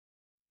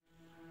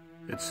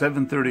It's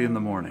 7:30 in the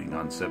morning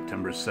on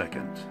September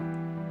 2nd,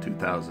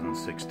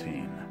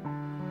 2016.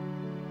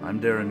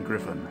 I'm Darren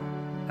Griffin,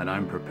 and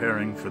I'm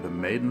preparing for the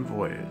maiden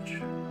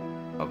voyage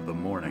of the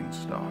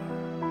Morningstar.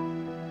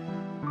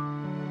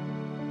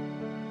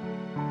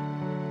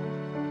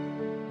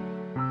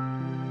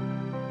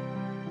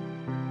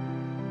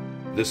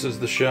 This is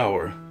the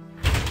shower,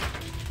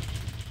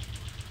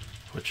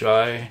 which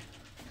I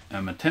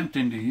am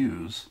attempting to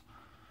use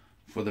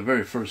for the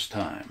very first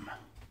time.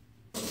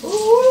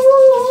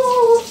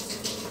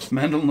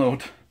 Mental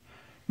note,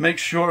 make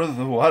sure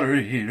the water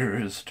heater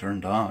is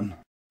turned on.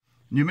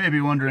 You may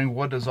be wondering,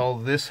 what does all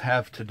this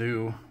have to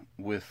do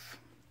with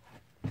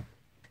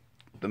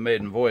the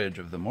maiden voyage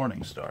of the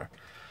Morningstar?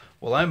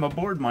 Well, I'm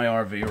aboard my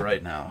RV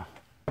right now,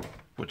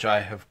 which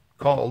I have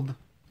called,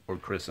 or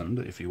christened,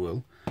 if you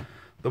will,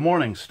 the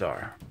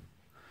Morningstar.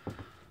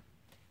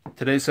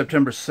 Today's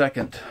September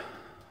 2nd,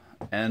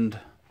 and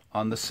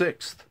on the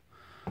 6th,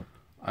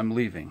 I'm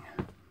leaving.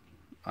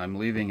 I'm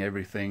leaving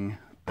everything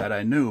that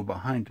I knew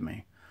behind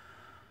me.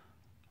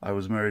 I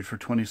was married for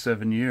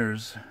 27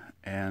 years,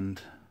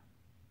 and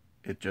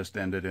it just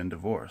ended in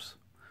divorce.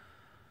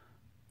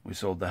 We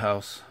sold the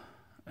house,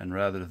 and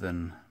rather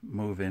than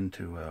move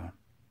into a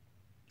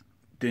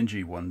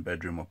dingy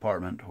one-bedroom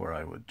apartment where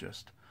I would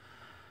just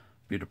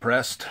be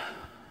depressed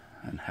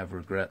and have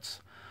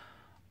regrets,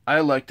 I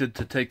elected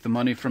to take the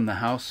money from the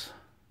house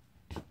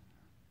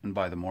and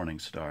buy the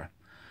Morningstar.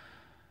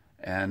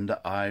 And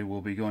I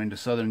will be going to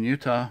southern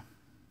Utah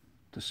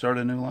to start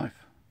a new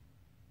life,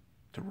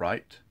 to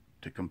write,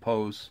 to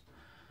compose,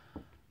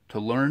 to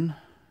learn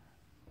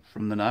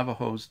from the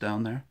Navajos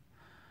down there,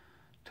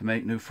 to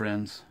make new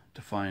friends,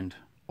 to find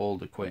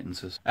old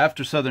acquaintances.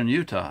 After southern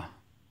Utah,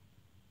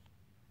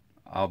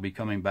 I'll be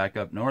coming back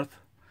up north,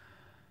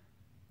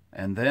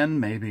 and then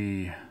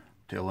maybe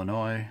to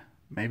Illinois,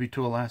 maybe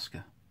to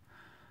Alaska.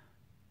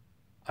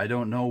 I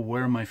don't know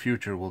where my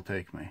future will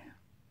take me,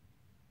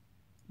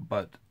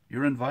 but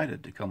you're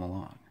invited to come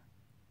along.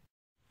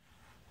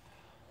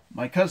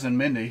 My cousin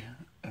Mindy,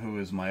 who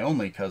is my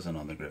only cousin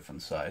on the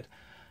Griffin side,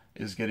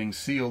 is getting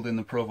sealed in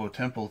the Provo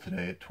Temple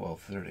today at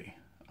 12:30.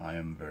 I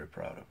am very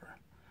proud of her.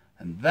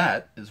 And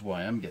that is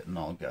why I'm getting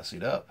all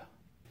gussied up.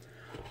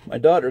 My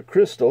daughter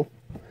Crystal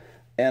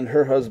and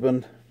her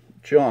husband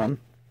John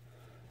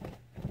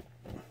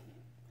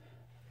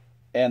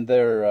and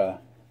their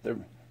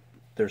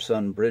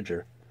son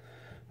Bridger,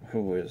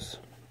 who is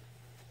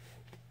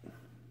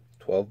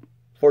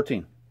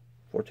 15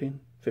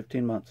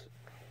 months.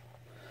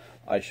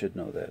 I should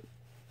know that.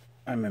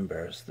 I'm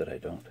embarrassed that I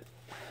don't.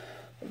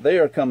 They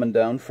are coming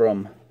down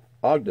from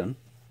Ogden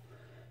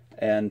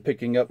and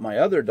picking up my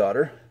other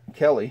daughter,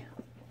 Kelly,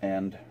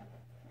 and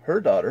her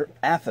daughter,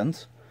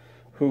 Athens,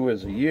 who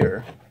is a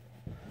year,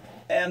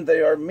 and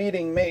they are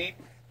meeting me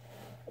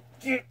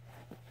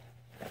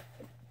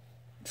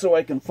so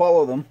I can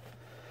follow them,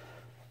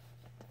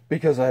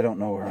 because I don't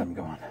know where I'm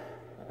going.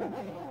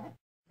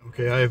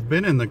 Okay, I have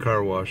been in the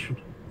car wash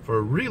for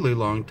a really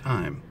long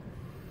time.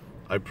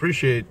 I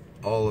appreciate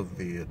all of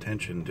the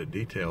attention to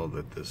detail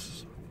that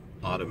this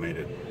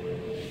automated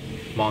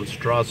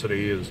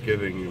monstrosity is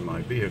giving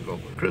my vehicle.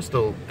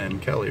 Crystal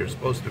and Kelly are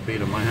supposed to be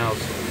to my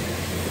house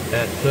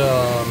at,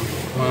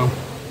 well,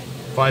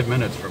 5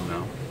 minutes from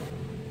now.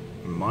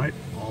 Might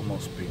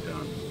almost be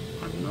done.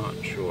 I'm not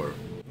sure.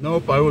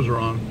 Nope, I was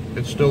wrong.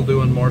 It's still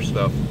doing more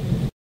stuff.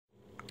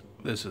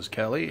 This is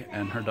Kelly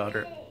and her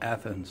daughter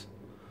Athens.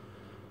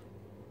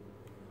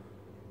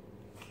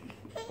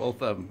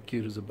 Both of them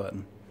cute as a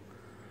button.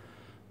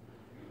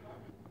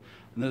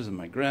 And this is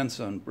my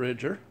grandson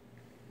Bridger,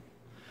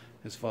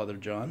 his father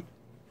John,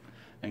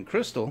 and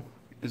Crystal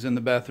is in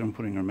the bathroom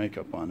putting her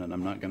makeup on, and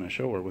I'm not going to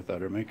show her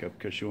without her makeup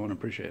because she won't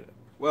appreciate it.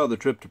 Well, the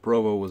trip to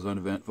Provo was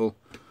uneventful.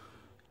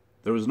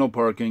 There was no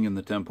parking in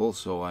the temple,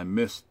 so I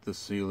missed the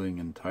sealing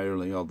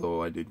entirely,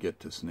 although I did get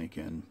to sneak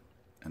in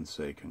and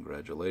say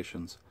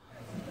congratulations.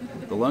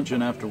 The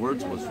luncheon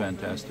afterwards was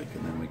fantastic,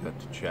 and then we got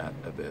to chat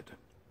a bit.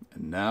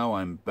 And now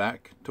I'm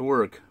back to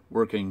work,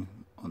 working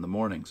on the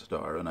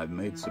Morningstar, and I've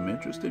made some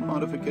interesting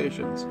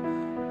modifications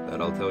that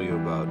I'll tell you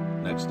about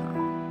next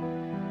time.